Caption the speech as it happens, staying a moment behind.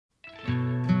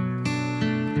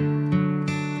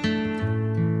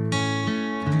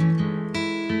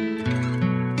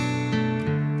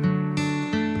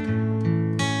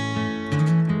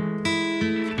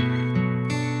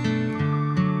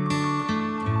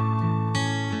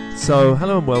So,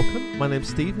 hello and welcome. My name's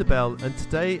Steve Nobel, and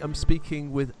today I'm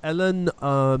speaking with Ellen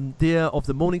Deer of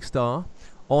the Morning Star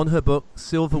on her book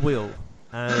Silver Wheel.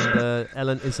 And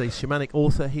Ellen is a shamanic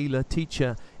author, healer,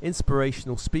 teacher,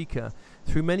 inspirational speaker.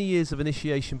 Through many years of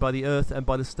initiation by the earth and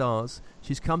by the stars,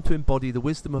 she's come to embody the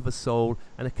wisdom of her soul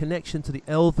and a connection to the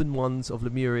elven ones of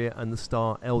Lemuria and the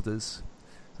star elders.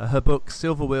 Her book,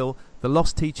 Silver Wheel, The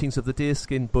Lost Teachings of the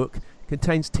Deerskin Book,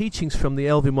 contains teachings from the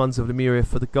elven ones of Lemuria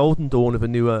for the golden dawn of a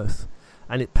new earth.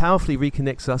 And it powerfully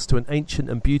reconnects us to an ancient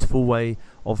and beautiful way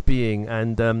of being.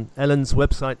 And Ellen's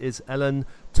website is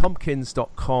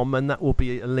ellentompkins.com, and that will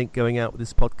be a link going out with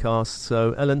this podcast.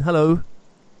 So, Ellen, hello.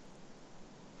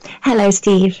 Hello,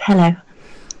 Steve. Hello.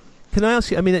 Can I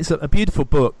ask you, I mean, it's a beautiful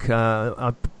book.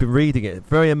 I've been reading it.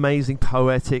 Very amazing,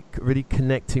 poetic, really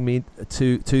connecting me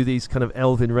to these kind of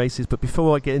elven races. But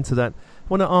before I get into that, I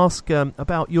want to ask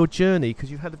about your journey, because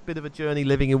you've had a bit of a journey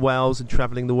living in Wales and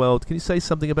travelling the world. Can you say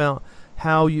something about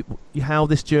how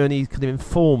this journey kind of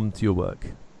informed your work?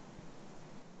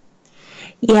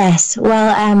 Yes.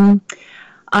 Well,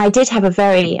 I did have a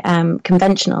very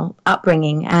conventional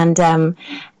upbringing, and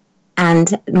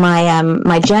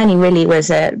my journey really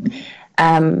was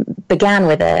began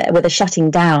with a shutting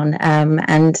down,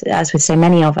 and as with so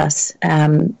many of us,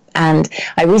 and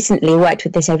I recently worked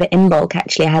with this over Imbolc.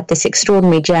 Actually, I had this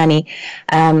extraordinary journey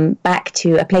back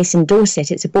to a place in Dorset.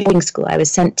 It's a boarding school I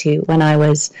was sent to when I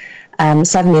was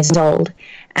 7 years old,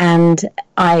 and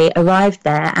I arrived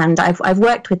there. And I've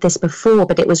worked with this before,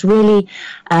 but it was really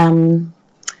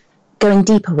going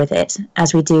deeper with it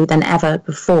as we do than ever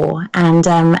before. And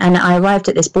I arrived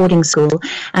at this boarding school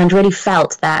and really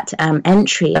felt that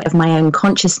entry of my own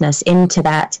consciousness into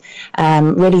that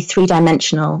really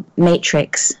three-dimensional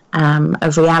matrix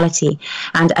of reality,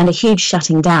 and a huge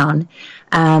shutting down,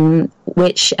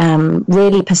 which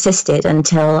really persisted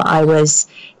until I was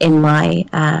in my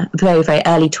very, very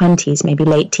early 20s, maybe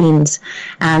late teens,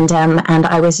 and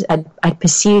I'd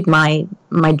pursued my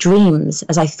dreams,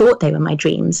 as I thought they were my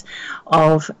dreams,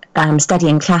 of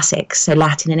studying classics, so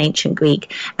Latin and ancient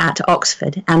Greek, at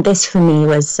Oxford. And this for me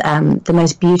was the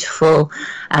most beautiful,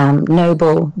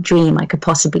 noble dream I could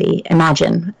possibly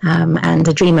imagine, and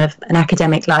a dream of an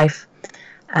academic life.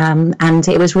 And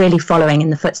it was really following in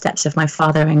the footsteps of my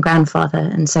father and grandfather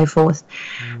and so forth.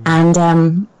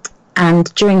 And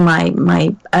during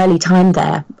my early time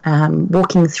there,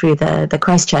 walking through the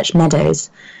Christchurch meadows,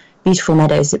 beautiful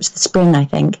meadows, it was the spring, I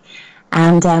think,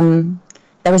 and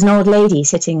there was an old lady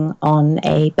sitting on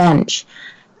a bench,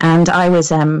 and I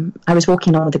was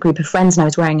walking along with a group of friends, and I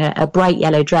was wearing a bright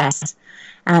yellow dress.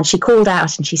 And she called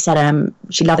out and she said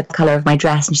she loved the colour of my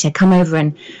dress, and she said, "Come over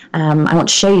and I want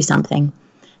to show you something."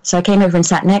 So I came over and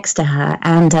sat next to her,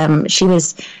 and she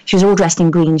was all dressed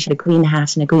in green. She had a green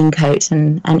hat and a green coat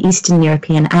and an Eastern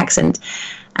European accent,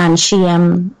 and she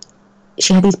had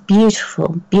these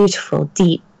beautiful, beautiful,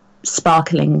 deep,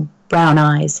 sparkling brown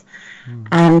eyes,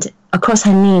 and across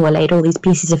her knee were laid all these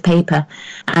pieces of paper,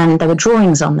 and there were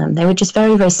drawings on them. They were just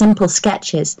very, very simple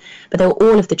sketches, but they were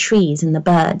all of the trees and the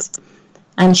birds.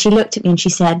 And she looked at me and she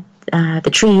said, "The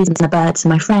trees and the birds are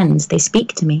my friends. They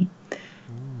speak to me."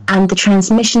 And the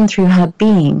transmission through her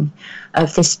being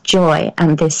of this joy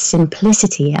and this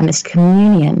simplicity and this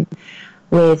communion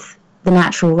with the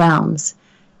natural realms,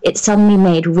 it suddenly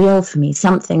made real for me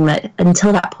something that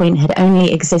until that point had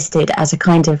only existed as a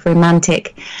kind of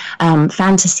romantic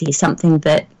fantasy, something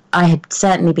that I had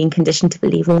certainly been conditioned to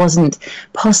believe wasn't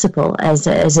possible as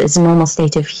a normal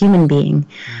state of human being.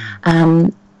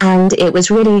 And it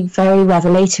was really very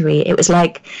revelatory. It was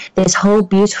like this whole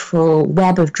beautiful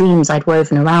web of dreams I'd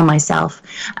woven around myself,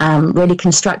 really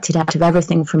constructed out of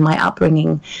everything from my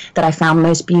upbringing that I found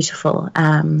most beautiful.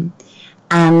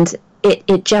 And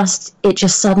it just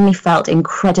suddenly felt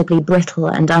incredibly brittle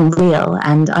and unreal,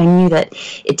 and I knew that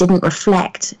it didn't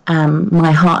reflect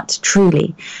my heart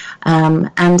truly.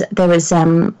 And there was,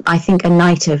 I think, a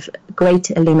night of great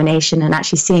illumination, and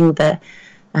actually seeing the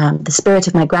spirit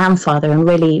of my grandfather and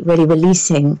really, really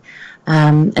releasing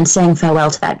and saying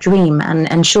farewell to that dream.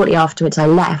 And shortly afterwards I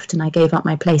left, and I gave up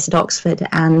my place at Oxford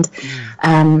and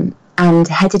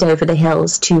headed over the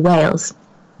hills to Wales.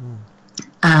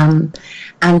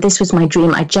 And this was my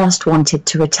dream. I just wanted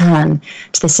to return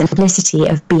to the simplicity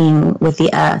of being with the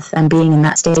earth and being in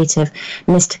that state of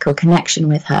mystical connection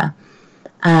with her.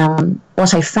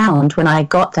 What I found when I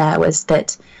got there was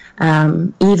that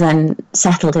even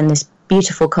settled in this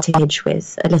beautiful cottage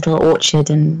with a little orchard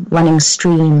and running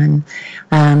stream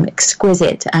and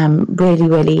exquisite, really,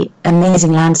 really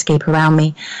amazing landscape around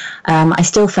me, I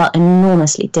still felt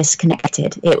enormously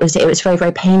disconnected. It was very,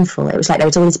 very painful. It was like there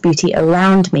was all this beauty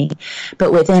around me,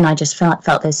 but within I just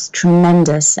felt this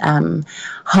tremendous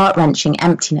heart-wrenching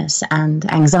emptiness and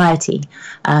anxiety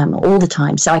all the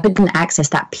time. So I couldn't access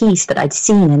that peace that I'd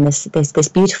seen in this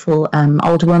beautiful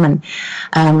old woman.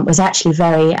 Was actually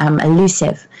very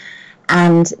elusive.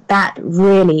 And that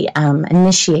really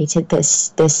initiated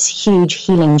this huge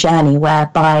healing journey,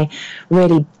 whereby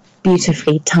really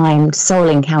beautifully timed soul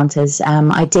encounters,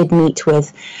 I did meet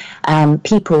with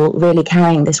people really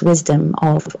carrying this wisdom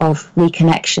of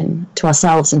reconnection to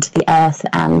ourselves and to the earth,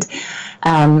 and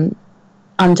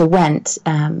underwent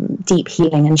deep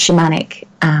healing and shamanic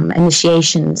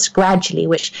initiations gradually,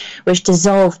 which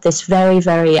dissolved this very,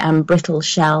 very brittle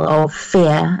shell of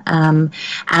fear,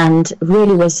 and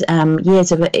really was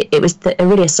years of it was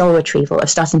really a soul retrieval of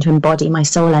starting to embody my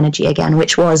soul energy again,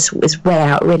 which was way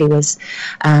out, really was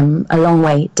a long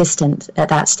way distant at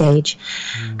that stage.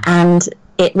 And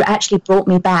it actually brought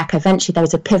me back. Eventually, there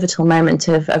was a pivotal moment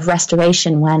of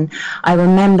restoration when I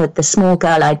remembered the small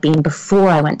girl I'd been before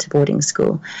I went to boarding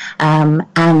school,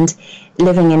 and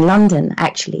living in London,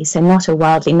 actually, so not a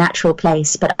wildly natural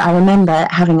place. But I remember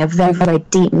having a very, very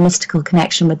deep mystical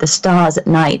connection with the stars at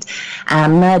night,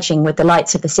 merging with the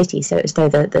lights of the city, so it was though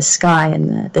the sky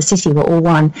and the city were all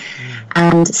one,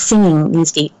 and singing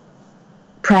these deep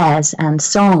prayers and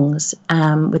songs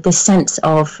with this sense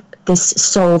of this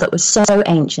soul that was so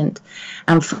ancient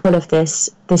and full of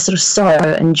this sort of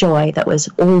sorrow and joy that was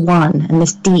all one, and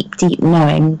this deep, deep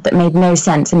knowing that made no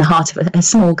sense in the heart of a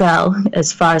small girl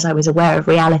as far as I was aware of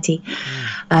reality,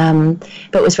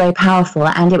 but was very powerful.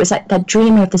 And it was like that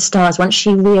dreamer of the stars. Once she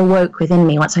reawoke within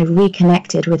me, once I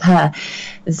reconnected with her,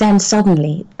 then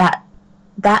suddenly that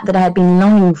I had been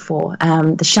longing for,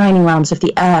 the shining realms of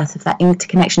the earth, of that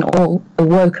interconnection, all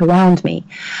awoke around me.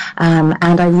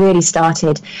 And I really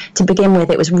started, to begin with,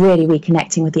 it was really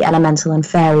reconnecting with the elemental and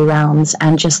fairy realms,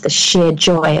 and just the sheer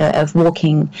joy of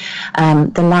walking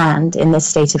the land in this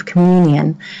state of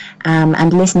communion,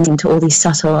 and listening to all these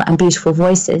subtle and beautiful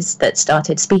voices that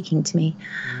started speaking to me.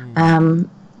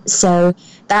 So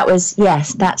that was,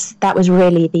 that was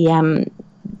really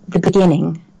the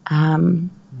beginning.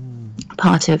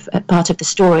 Part of the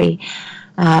story,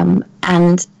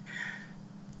 and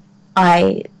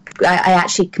I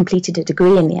actually completed a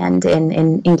degree in the end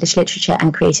in English literature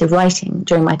and creative writing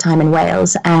during my time in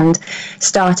Wales, and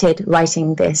started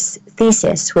writing this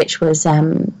thesis, which was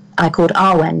I called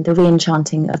Arwen, the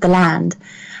Re-enchanting of the Land,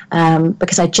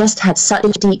 because I just had such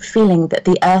a deep feeling that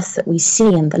the earth that we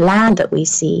see and the land that we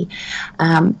see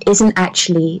isn't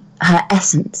actually her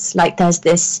essence. Like there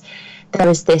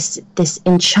is this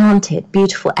enchanted,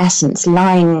 beautiful essence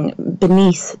lying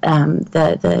beneath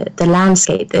the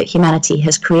landscape that humanity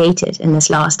has created in this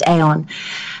last aeon.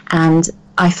 And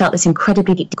I felt this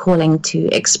incredibly deep calling to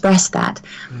express that.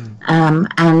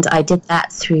 And I did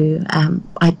that through,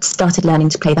 I started learning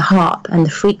to play the harp, and the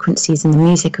frequencies and the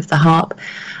music of the harp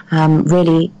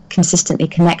really consistently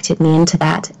connected me into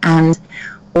that. And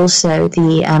also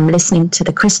the listening to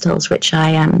the crystals, which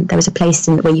there was a place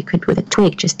where you could, with a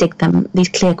twig, just dig these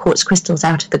clear quartz crystals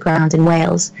out of the ground in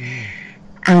Wales.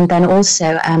 And then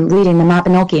also reading the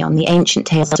Mabinogi on the ancient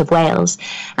tales of Wales.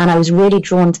 And I was really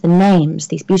drawn to the names,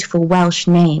 these beautiful Welsh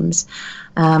names.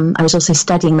 I was also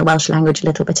studying the Welsh language a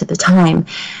little bit at the time.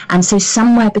 And so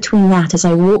somewhere between that, as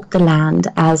I walked the land,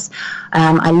 as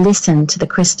I listened to the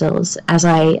crystals, as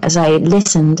I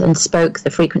listened and spoke the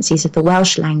frequencies of the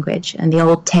Welsh language and the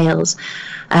old tales,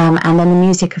 and then the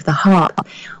music of the harp,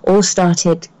 all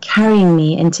started carrying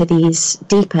me into these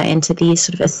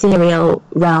sort of ethereal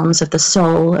realms of the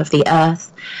soul, of the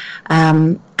earth.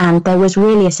 And there was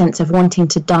really a sense of wanting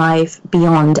to dive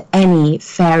beyond any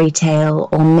fairy tale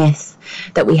or myth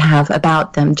that we have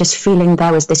about them, just feeling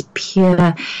there was this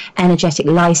pure, energetic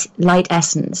light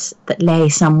essence that lay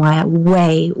somewhere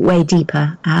way, way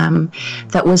deeper,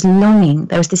 that was longing.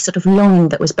 There was this sort of longing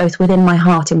that was both within my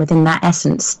heart and within that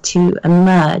essence to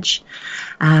emerge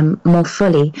more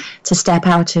fully, to step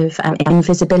out of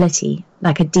invisibility,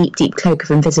 like a deep, deep cloak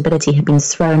of invisibility had been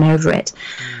thrown over it.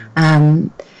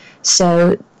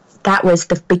 So that was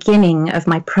the beginning of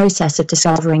my process of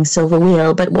discovering Silver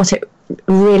Wheel. But what it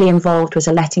really involved was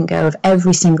a letting go of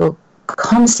every single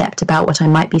concept about what I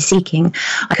might be seeking.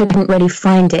 I couldn't really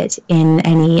find it in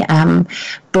any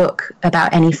book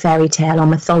about any fairy tale or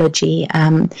mythology.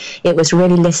 It was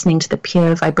really listening to the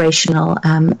pure vibrational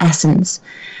essence.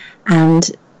 And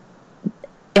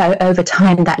over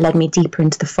time, that led me deeper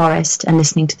into the forest and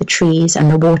listening to the trees and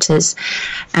the waters.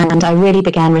 And I really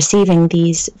began receiving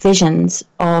these visions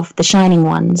of the Shining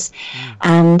Ones.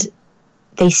 And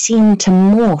they seemed to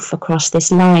morph across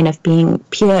this line of being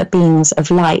pure beings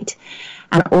of light,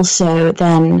 and also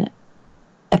then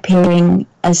appearing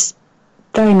as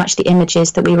very much the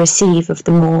images that we receive of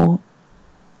the more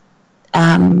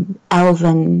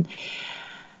elven,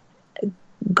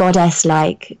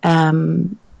 goddess-like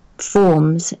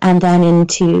forms, and then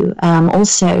into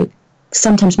also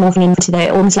sometimes morphing into the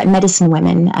almost like medicine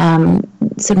women,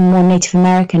 sort of more Native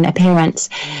American appearance.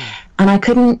 And I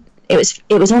couldn't,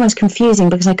 it was almost confusing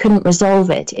because I couldn't resolve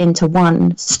it into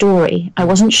one story. I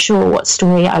wasn't sure what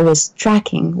story I was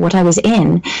tracking, what I was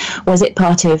in. Was it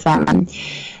part of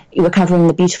recovering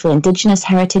the beautiful indigenous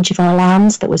heritage of our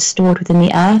lands that was stored within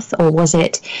the earth, or was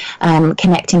it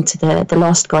connecting to the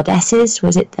lost goddesses?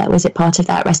 Was it part of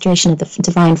that restoration of the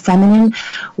divine feminine?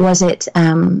 Was it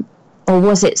or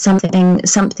was it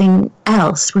something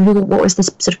else? What was this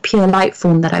sort of pure light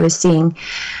form that I was seeing?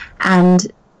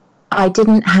 And I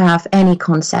didn't have any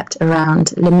concept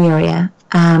around Lemuria,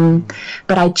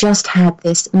 but I just had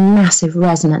this massive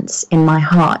resonance in my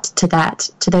heart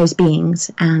to those beings,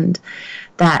 and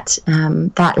that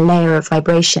layer of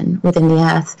vibration within the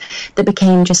earth that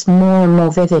became just more and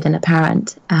more vivid and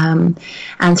apparent. And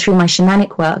through my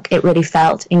shamanic work, it really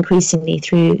felt increasingly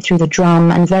through the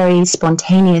drum and very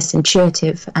spontaneous,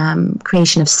 intuitive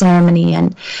creation of ceremony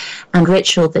and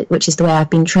ritual, which is the way I've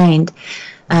been trained.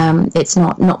 It's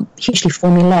not hugely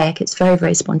formulaic. It's very,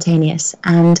 very spontaneous.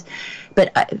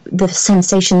 But the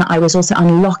sensation that I was also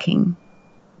unlocking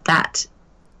that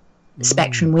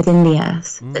spectrum within the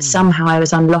earth, that somehow I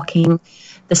was unlocking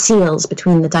the seals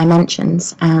between the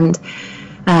dimensions, and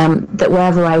that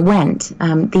wherever I went,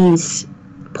 these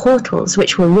portals,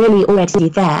 which were really already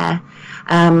there,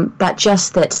 but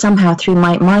just that somehow through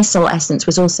my soul essence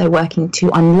was also working to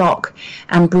unlock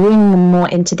and bring them more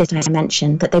into this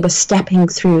dimension, that they were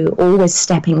always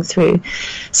stepping through.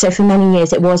 So for many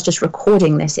years it was just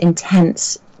recording this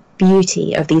intense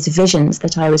beauty of these visions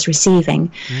that I was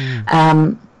receiving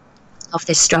of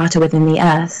this strata within the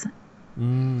earth.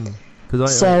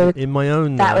 Because in my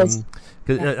own... I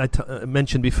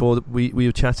mentioned before that we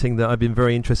were chatting that I've been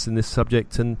very interested in this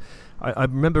subject, and I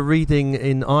remember reading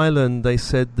in Ireland they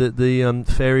said that the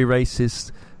fairy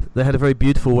races, they had a very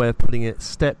beautiful way of putting it,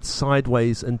 stepped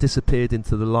sideways and disappeared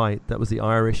into the light. That was the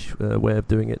Irish way of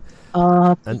doing it.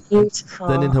 Oh, beautiful.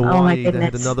 And then in Hawaii they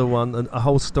had another one, and a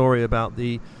whole story about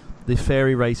the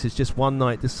fairy races just one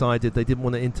night decided they didn't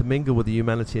want to intermingle with the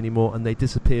humanity anymore, and they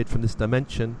disappeared from this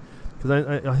dimension. Because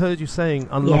I heard you saying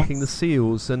unlocking the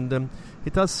seals, and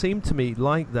it does seem to me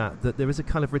like that there is a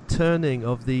kind of returning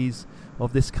of this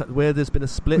where there's been a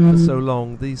split for so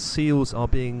long. These seals are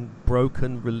being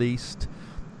broken, released,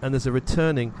 and there's a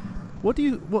returning. What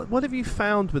have you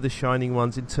found with the Shining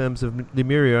Ones in terms of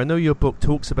Lemuria? I know your book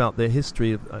talks about their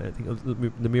history of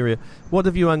Lemuria. What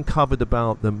have you uncovered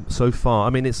about them so far? I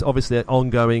mean, it's obviously an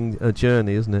ongoing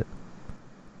journey, isn't it?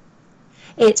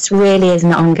 It really is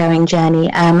an ongoing journey,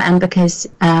 and because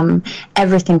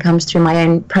everything comes through my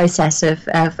own process of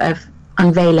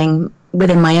unveiling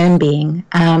within my own being.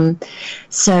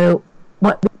 So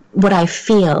what I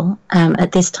feel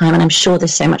at this time, and I'm sure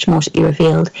there's so much more to be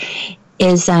revealed,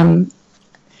 is they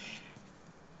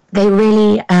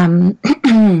really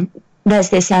there's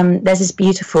this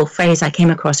beautiful phrase I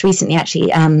came across recently, actually,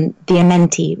 the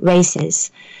Amenti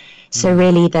races. So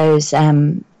really those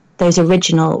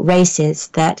original races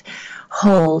that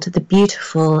hold the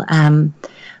beautiful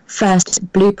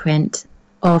first blueprint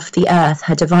of the earth,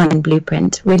 her divine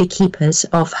blueprint, really keepers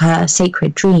of her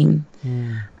sacred dream.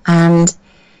 And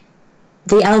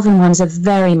the Elven Ones are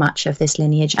very much of this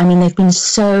lineage. I mean, they've been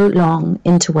so long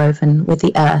interwoven with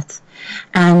the earth,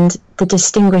 and the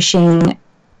distinguishing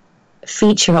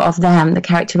feature of them, the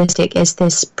characteristic, is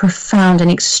this profound and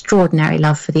extraordinary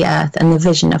love for the earth and the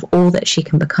vision of all that she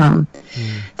can become.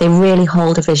 They really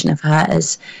hold a vision of her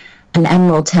as an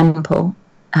emerald temple,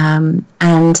 and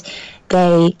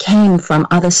they came from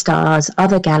other stars,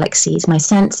 other galaxies, my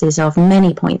sense is of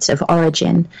many points of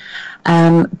origin,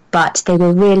 but they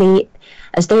were really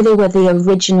as though they were the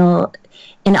original.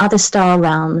 In other star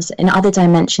realms, in other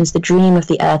dimensions, the dream of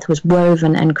the earth was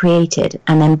woven and created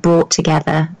and then brought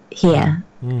together here.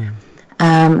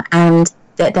 And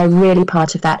they're really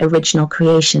part of that original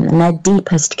creation, and their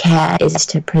deepest care is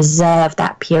to preserve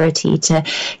that purity, to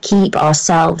keep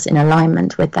ourselves in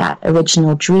alignment with that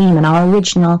original dream and our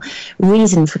original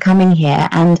reason for coming here.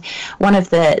 And one of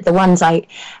the ones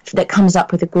that comes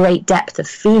up with a great depth of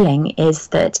feeling is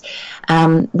that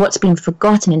what's been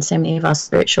forgotten in so many of our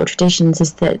spiritual traditions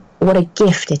is that what a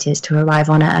gift it is to arrive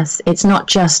on earth. It's not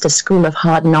just a school of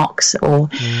hard knocks or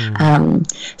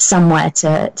somewhere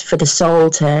for the soul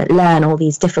to learn all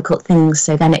these difficult things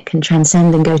so then it can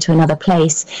transcend and go to another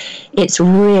place. It's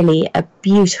really a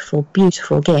beautiful,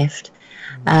 beautiful gift.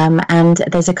 And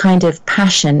there's a kind of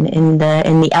passion in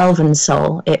the elven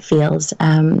soul, it feels,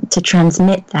 to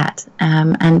transmit that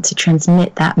and to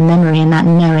transmit that memory and that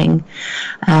knowing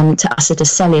to us at a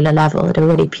cellular level, at a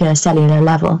really pure cellular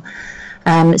level.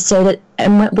 So that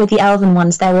with the elven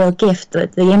ones, their real gift,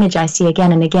 the image I see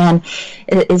again and again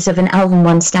is of an elven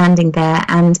one standing there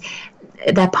and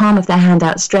their palm of their hand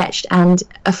outstretched and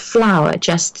a flower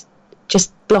just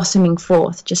blossoming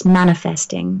forth, just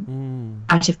manifesting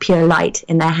out of pure light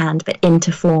in their hand, but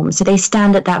into form. So they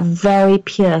stand at that very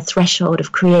pure threshold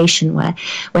of creation where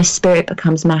spirit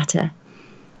becomes matter.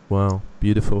 Wow,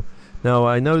 beautiful. Now,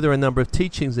 I know there are a number of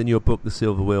teachings in your book, The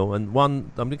Silver Wheel, and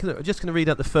one, I'm just going to read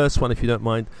out the first one if you don't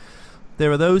mind.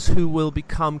 There are those who will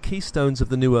become keystones of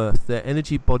the new earth. Their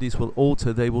energy bodies will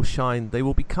alter, they will shine, they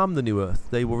will become the new earth.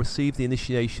 They will receive the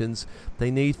initiations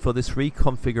they need for this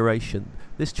reconfiguration.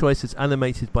 This choice is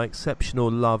animated by exceptional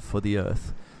love for the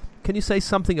earth. Can you say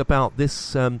something about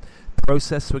this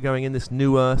process we're going in, this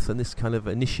new earth, and this kind of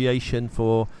initiation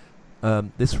for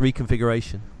this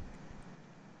reconfiguration?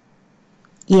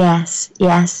 Yes.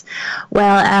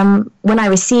 Well, when I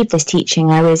received this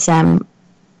teaching, I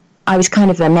was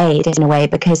kind of amazed in a way,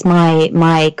 because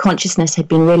my consciousness had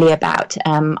been really about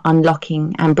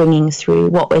unlocking and bringing through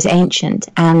what was ancient,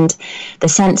 and the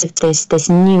sense of this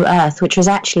new earth, which was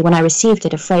actually, when I received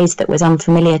it, a phrase that was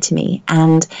unfamiliar to me.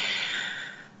 And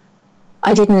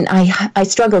I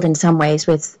struggled in some ways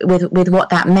with what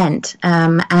that meant.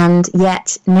 And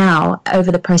yet now,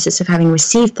 over the process of having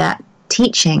received that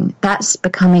teaching, that's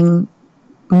becoming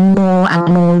more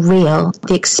and more real.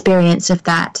 The experience of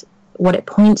that, what it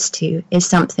points to, is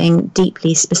something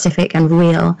deeply specific and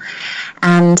real.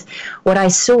 And what I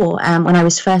saw when I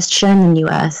was first shown the new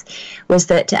earth was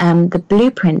that the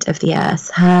blueprint of the earth,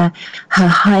 her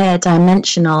higher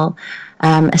dimensional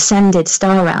ascended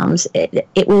star realms,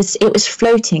 it was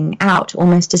floating out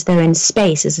almost as though in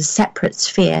space, as a separate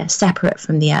sphere, separate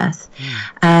from the earth.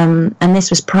 And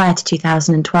this was prior to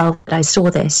 2012 that I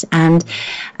saw this, and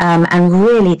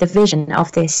really the vision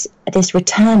of this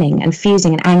returning and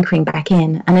fusing and anchoring back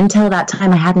in. And until that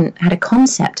time, I hadn't had a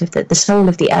concept of the soul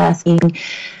of the earth being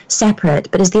separate.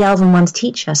 But as the Elven ones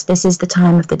teach us, this is the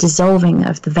time of the dissolving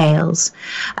of the veils.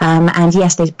 And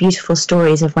yes, there's beautiful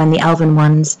stories of when the Elven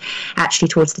ones, actually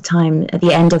towards the time at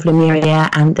the end of Lemuria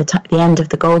and the end of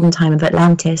the golden time of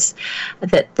Atlantis,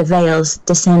 that the veils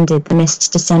descended, the mists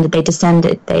descended,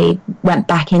 they went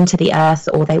back into the earth,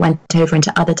 or they went over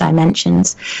into other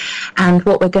dimensions. And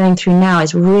what we're going through now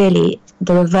is really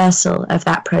the reversal of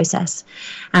that process.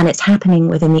 And it's happening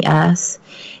within the earth.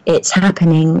 It's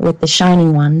happening with the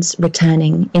shining ones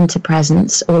returning into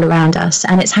presence all around us.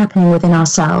 And it's happening within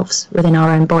ourselves, within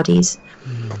our own bodies.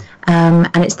 And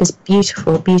it's this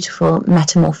beautiful, beautiful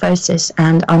metamorphosis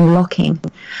and unlocking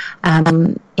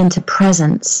into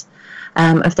presence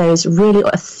of those really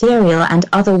ethereal and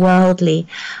otherworldly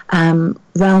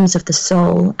realms of the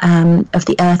soul, of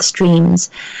the earth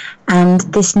streams. And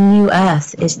this new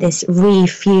earth is this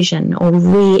refusion or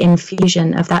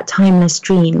re-infusion of that timeless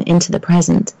dream into the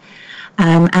present.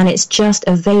 And it's just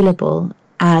available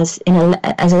as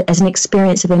an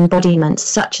experience of embodiment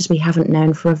such as we haven't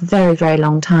known for a very, very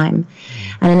long time.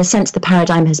 And in a sense, the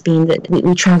paradigm has been that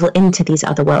we travel into these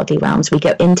otherworldly realms. We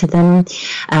go into them,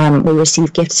 we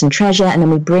receive gifts and treasure, and then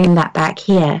we bring that back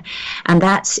here. And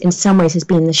that's, in some ways, has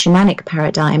been the shamanic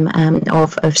paradigm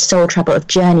of soul travel, of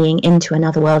journeying into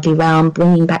another worldly realm,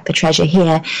 bringing back the treasure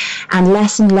here. And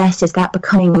less is that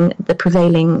becoming the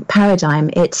prevailing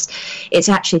paradigm. It's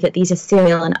actually that these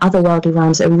ethereal and otherworldly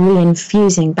realms are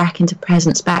reinfused back into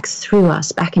presence, back through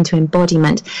us, back into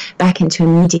embodiment, back into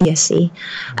immediacy.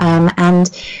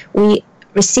 And we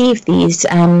receive these,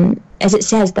 as it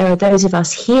says, there are those of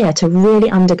us here to really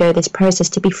undergo this process,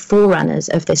 to be forerunners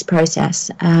of this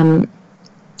process, and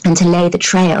to lay the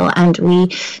trail, and we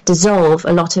dissolve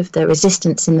a lot of the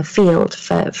resistance in the field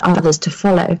for others to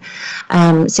follow.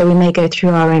 So we may go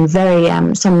through our own very,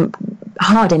 some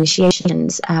hard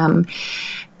initiations,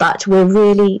 but we're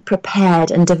really prepared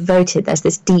and devoted. There's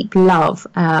this deep love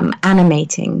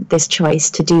animating this choice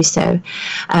to do so,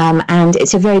 and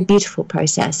it's a very beautiful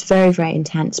process, very, very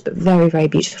intense, but very, very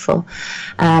beautiful.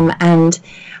 And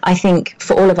I think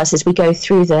for all of us, as we go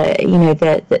through the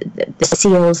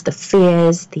seals, the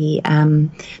fears, the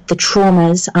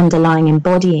traumas underlying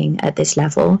embodying at this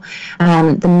level,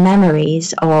 the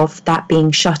memories of that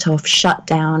being shut off, shut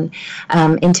down,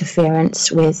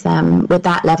 interference with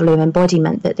that level of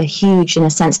embodiment, that the huge, in a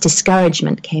sense,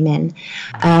 discouragement came in.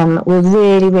 We're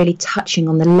really, really touching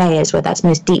on the layers where that's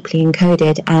most deeply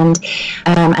encoded,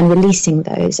 and releasing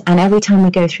those. And every time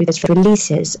we go through those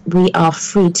releases, we are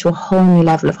freed to a whole new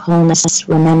level of wholeness,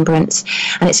 remembrance,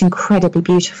 and it's incredibly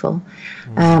beautiful.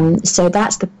 So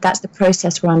that's the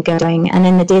process where I'm going. And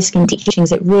in the Deerskin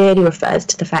teachings, it really refers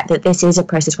to the fact that this is a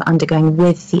process we're undergoing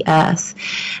with the earth,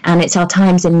 and it's our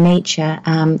times in nature.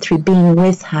 Through being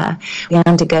with her, we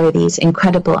undergo these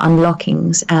incredible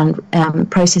unlockings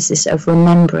and processes of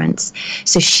remembrance.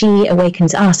 So she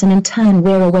awakens us, and in turn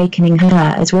we're awakening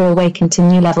her. As we're awakened to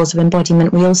new levels of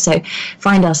embodiment, we also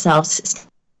find ourselves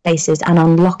places and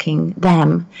unlocking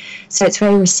them. So it's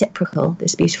very reciprocal,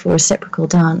 this beautiful reciprocal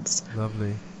dance.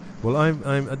 Lovely. Well,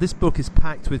 I'm this book is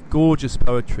packed with gorgeous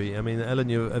poetry. I mean, Ellen,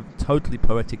 you're a totally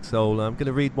poetic soul. I'm going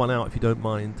to read one out if you don't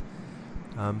mind.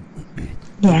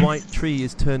 The white tree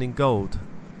is turning gold.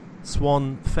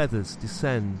 Swan feathers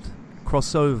descend.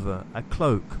 Cross over a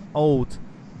cloak, old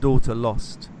daughter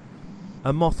lost.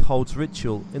 A moth holds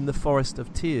ritual in the forest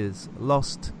of tears.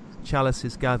 Lost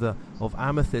chalices gather of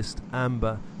amethyst,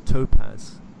 amber,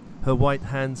 topaz. Her white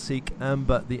hands seek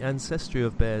amber, the ancestry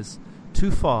of bears.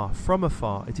 Too far, from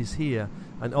afar, it is here,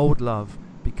 and old love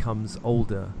becomes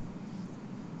older.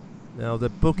 Now, the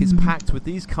book is packed with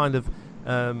these kind of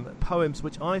poems,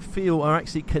 which I feel are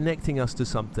actually connecting us to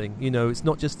something. You know, it's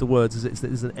not just the words,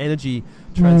 there's an energy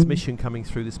transmission coming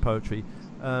through this poetry.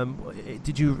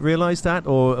 Did you realise that,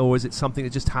 or is it something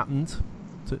that just happened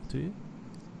to you?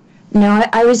 No,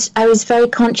 I was very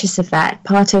conscious of that.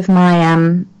 Part of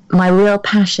my real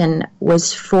passion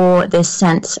was for this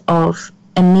sense of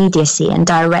immediacy and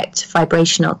direct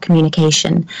vibrational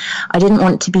communication. I didn't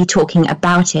want to be talking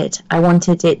about it. I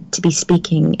wanted it to be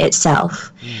speaking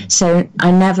itself. So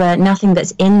nothing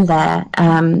that's in there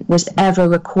was ever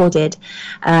recorded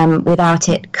without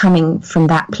it coming from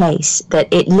that place. That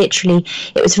it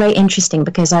was very interesting,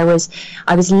 because I was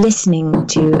listening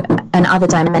to an other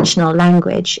dimensional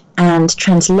language and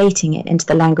translating it into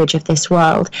the language of this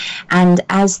world. And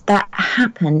as that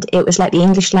happened, it was like the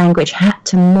English language had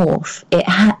to morph. It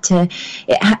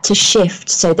had to shift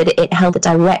so that it held a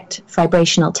direct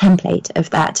vibrational template of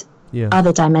that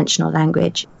other dimensional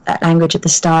language, that language of the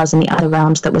stars and the other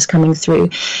realms that was coming through.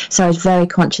 So I was very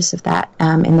conscious of that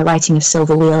in the writing of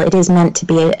Silver Wheel. It is meant to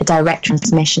be a direct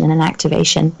transmission and an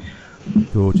activation.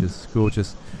 Gorgeous,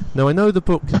 gorgeous. Now, I know the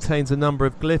book contains a number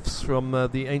of glyphs from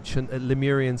the ancient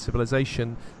Lemurian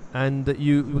civilization, and that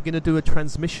you were going to do a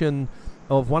transmission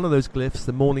of one of those glyphs,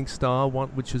 the Morning Star,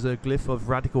 which is a glyph of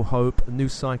radical hope, a new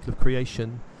cycle of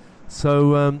creation.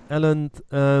 So, Ellen,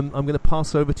 I'm going to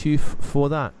pass over to you for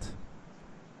that.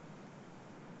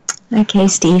 Okay,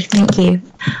 Steve, thank you.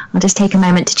 I'll just take a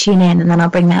moment to tune in, and then I'll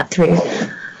bring that through.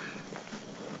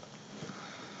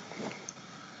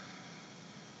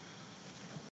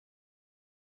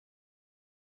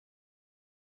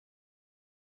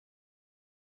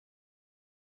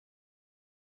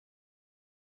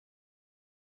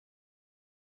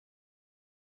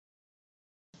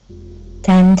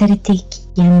 Tantritik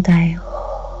yantai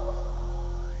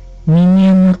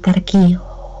minyan tarki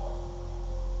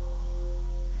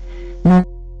na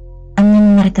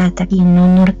anin martataki no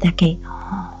nurtake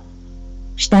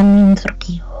stamin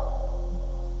turki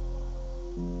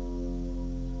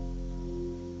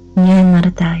nyan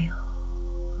martayo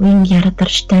wingyar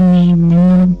tarstami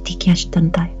nunum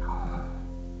tikashtantai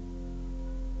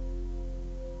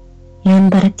yan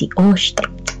barati ostr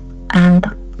and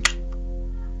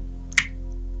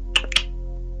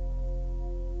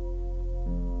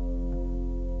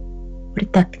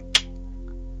tak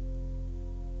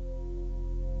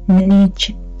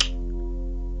niche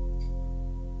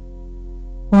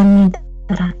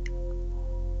onitra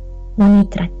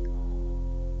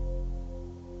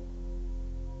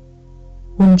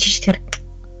unchishter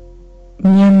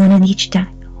nyamana dichta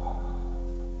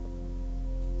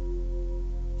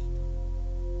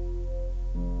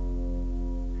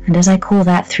and as I call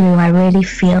that through, I really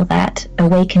feel that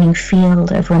awakening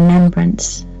field of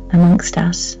remembrance amongst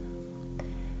us.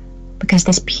 Because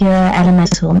this pure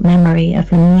elemental memory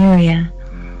of Lemuria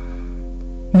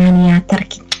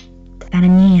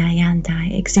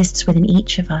exists within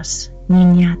each of us,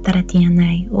 Ninya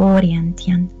Taratianai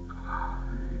Orientian.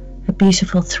 A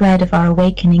beautiful thread of our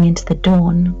awakening into the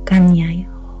dawn, Kanyai.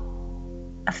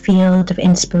 A field of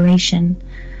inspiration,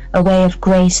 a way of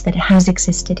grace that has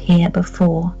existed here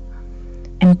before,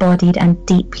 embodied and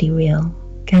deeply real,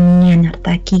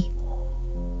 Kanyanartaki.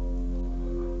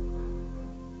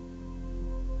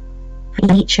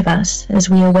 Each of us, as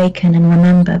we awaken and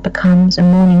remember, becomes a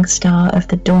morning star of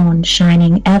the dawn,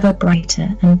 shining ever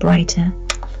brighter and brighter,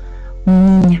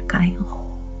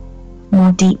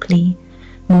 more deeply,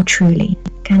 more truly,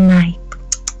 Kanai,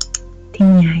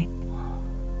 Tinyai.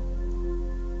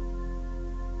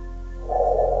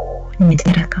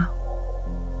 Nitiraka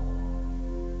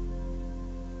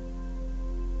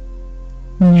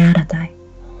Nyaratai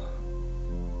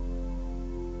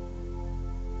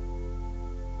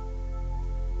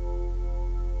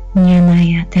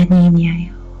Nyanaya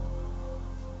Taninyaya.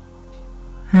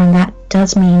 And that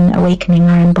does mean awakening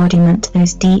our embodiment to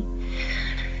those deep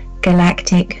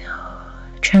galactic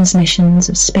transmissions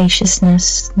of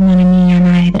spaciousness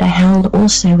that are held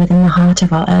also within the heart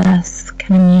of our earth,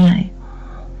 Kananyai.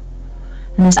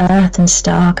 And as earth and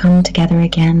star come together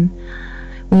again,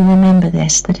 we remember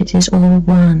this, that it is all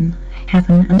one,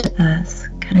 heaven and earth,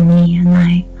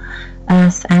 Kananyai,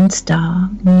 earth and star,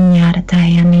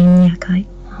 Ninyarataya Ninyakai.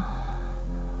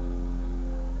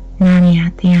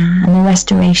 Naniatya, and the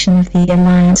restoration of the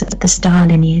alliance of the star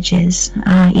lineages,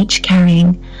 each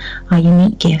carrying our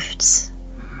unique gifts,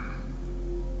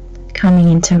 coming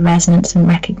into resonance and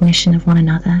recognition of one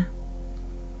another,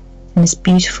 and this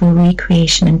beautiful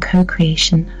recreation and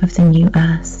co-creation of the new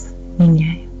earth,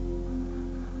 Ninyo.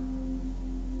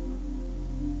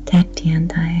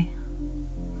 Tetiandai.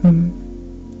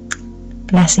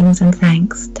 Blessings and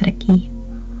thanks, Taraki.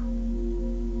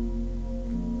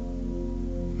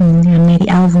 And may the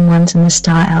elven ones and the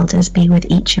star elders be with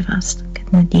each of us.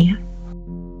 Good night.